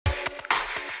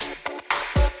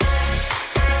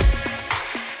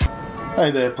Hey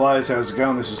there players, how's it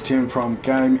going? This is Tim from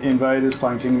Game Invaders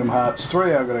playing Kingdom Hearts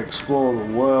 3. I've got to explore the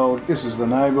world. This is the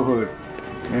neighbourhood.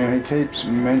 Now he keeps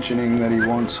mentioning that he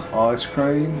wants ice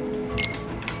cream.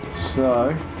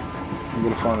 So, I'm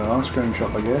going to find an ice cream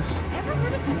shop I guess.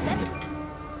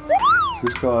 What's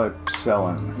this guy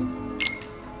selling?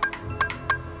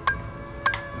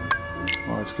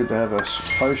 Well, it's good to have a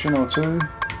potion or two.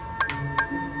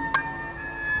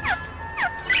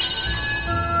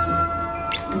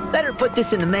 Better put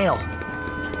this in the mail.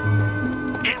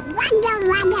 I wonder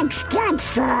what it's good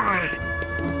for.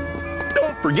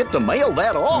 Don't forget to mail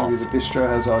that off. Maybe the bistro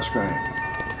has ice cream.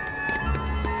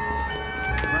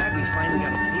 Glad we finally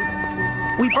got a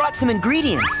table. We brought some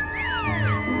ingredients.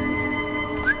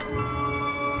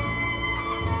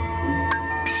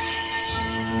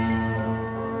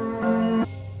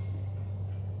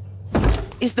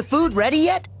 Is the food ready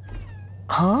yet?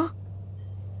 Huh?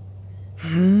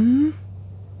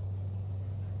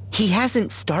 He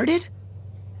hasn't started?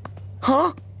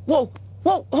 Huh? Whoa,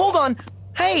 whoa, hold on!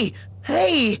 Hey,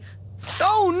 hey!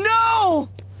 Oh no!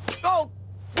 Oh,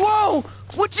 whoa!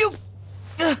 Would you...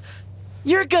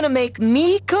 you're gonna make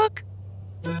me cook?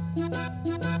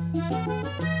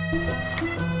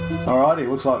 Alrighty,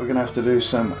 looks like we're going to have to do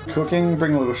some cooking.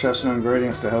 Bring a little chef some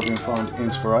ingredients to help him find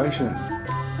inspiration.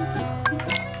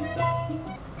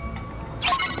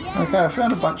 Okay, I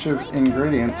found a bunch of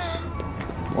ingredients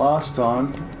last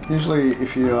time. Usually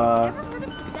if you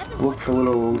look for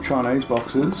little Chinese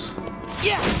boxes,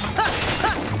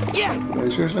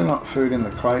 there's usually not food in the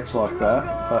crates like that,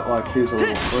 but like here's a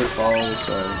little fruit bowl,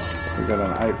 so we've got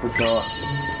an apricot,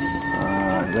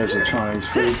 there's a Chinese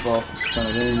food box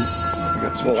coming in, we've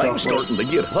got some chocolate. I'm starting to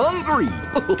get hungry.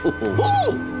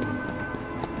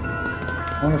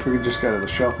 I wonder if we could just go to the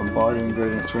shop and buy the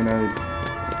ingredients we need.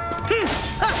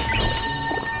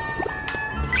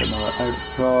 Another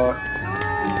apricot.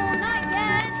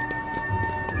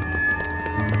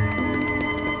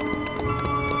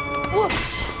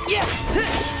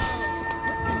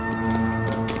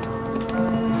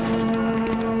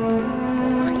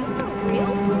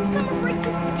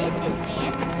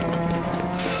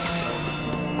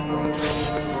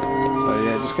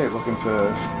 Keep looking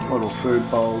for little food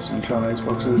bowls and Chinese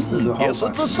boxes. There's a whole Yes,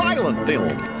 it's a silent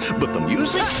film, but the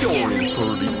music sure is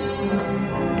pretty.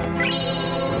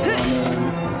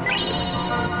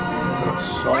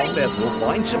 I bet we'll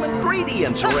find some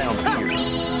ingredients around here.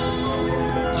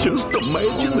 Just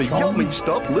imagine the yummy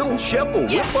stuff little chef will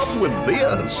whip up with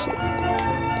this.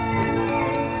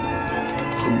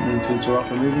 Didn't mean to interrupt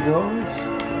the movie, guys.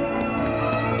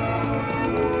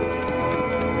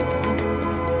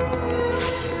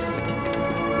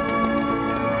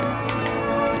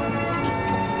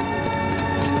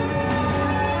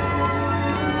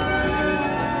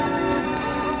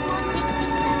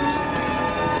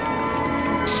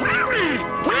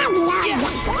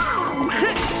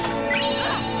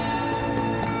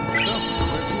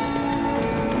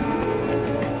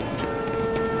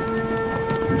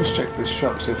 Just check this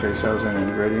shop, see if he sells any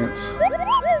ingredients.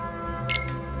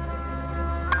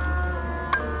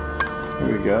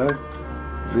 Here we go.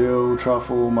 Veal,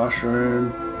 truffle,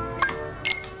 mushroom.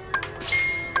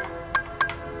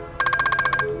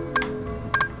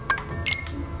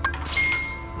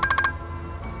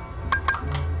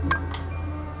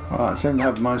 Alright, seem to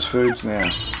have most foods now.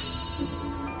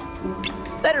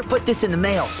 Better put this in the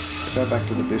mail. Let's go back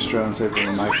to the bistro and see if we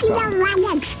can make I something. wonder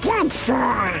what it's good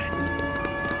for.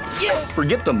 Don't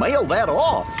forget to mail that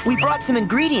off. We brought some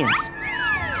ingredients.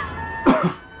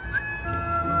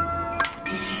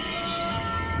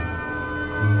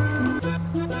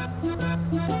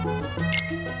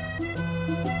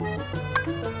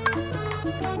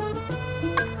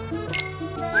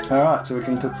 Alright, so we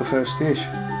can cook the first dish.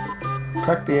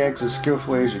 Crack the eggs as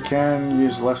skillfully as you can.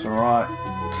 Use left and right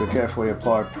to carefully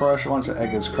apply pressure. Once the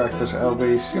egg is cracked, press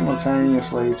LB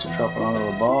simultaneously to drop it onto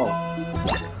the bowl.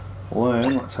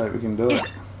 Learn, let's hope we can do it.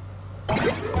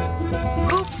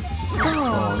 Oops.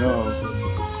 Oh no.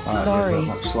 Alright, Sorry.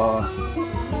 much slower.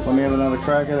 Let me have another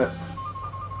crack at it.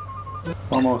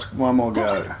 One more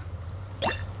go.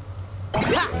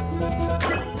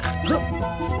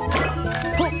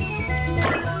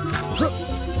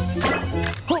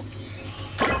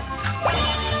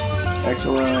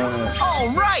 Excellent. All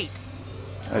right.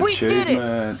 We did it.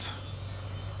 Achievement.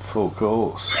 Full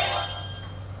course.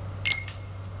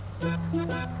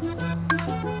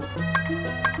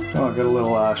 Oh, I got a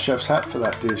little chef's hat for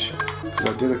that dish, because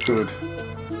I did it good.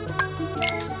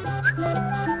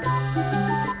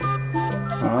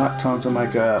 Alright, time to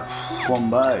make a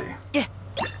flambe. Yeah.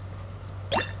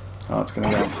 Oh, it's going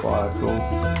to go on fire, cool.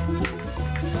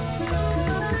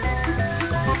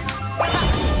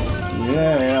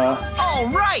 Yeah. All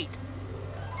right!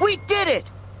 We did it!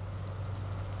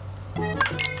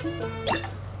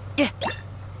 Yeah.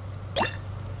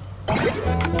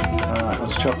 Alright,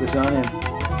 let's chop this onion.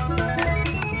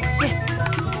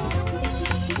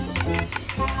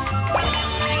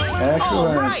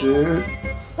 Excellent, right. dude.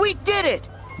 We did it!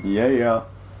 Yeah.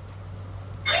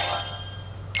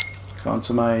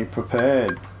 Consomme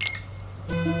prepared.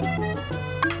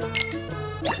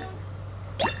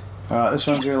 Alright, this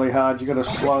one's really hard. You got to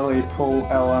slowly pull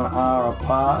L and R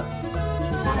apart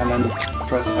and then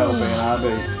press L, B and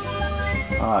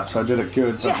RB. Alright, so I did it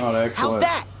good, but Yes! not How's excellent.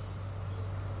 that?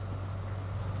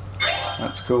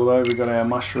 That's cool though. We got our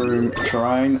mushroom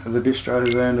terrain. The bistro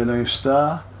has earned a new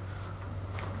star.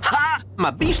 Ha!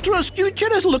 My bistro's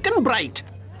future is looking bright.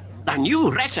 The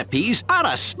new recipes are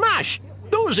a smash.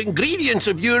 Those ingredients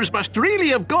of yours must really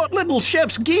have got little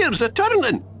chef's gears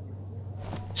a-turning.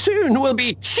 Soon we'll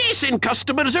be chasing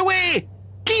customers away.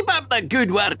 Keep up the good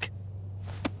work.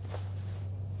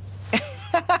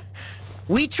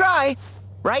 We try.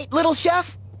 Right, little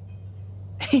chef?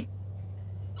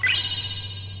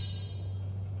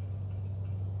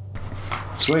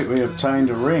 Sweet, we obtained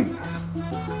a ring.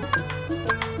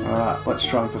 Alright, let's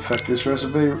try and perfect this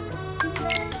recipe.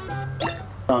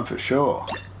 For sure.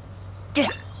 Yeah.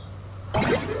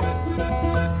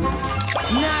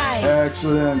 Nice!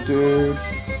 Excellent, dude.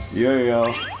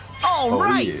 Yeah. All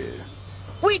right! Yeah.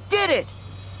 We did it!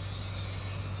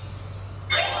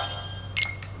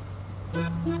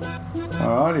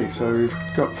 Alrighty, so we've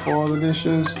got 4 of the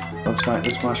dishes. Let's make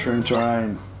this mushroom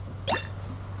terrain.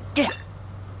 Yeah.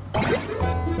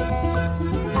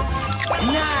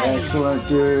 Nice! Excellent,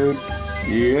 dude.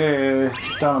 Yeah.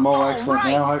 Done them all excellent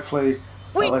right. now. Hopefully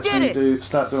We that lets did me it.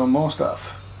 start doing more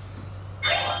stuff.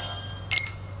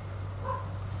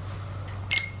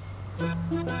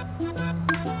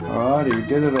 Alrighty, we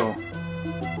did it all.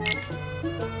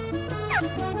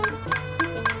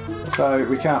 So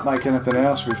we can't make anything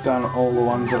else. We've done all the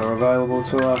ones that are available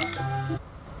to us.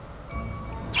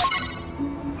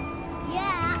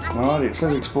 Alrighty, it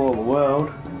says explore the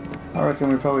world. I reckon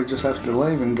we probably just have to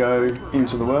leave and go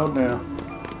into the world now.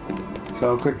 So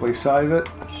I'll quickly save it.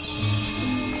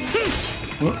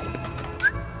 Whoop.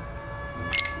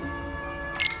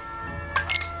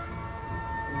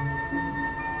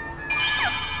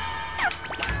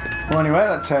 Well anyway,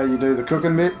 that's how you do the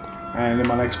cooking bit. And in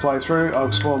my next playthrough, I'll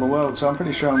explore the world. So I'm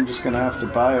pretty sure I'm just going to have to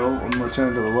bail and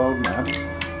return to the world map,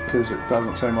 because it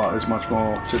doesn't seem like there's much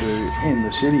more to do in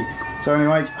the city. So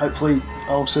anyway, hopefully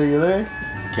I'll see you there.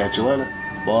 Catch you later.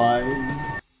 Bye.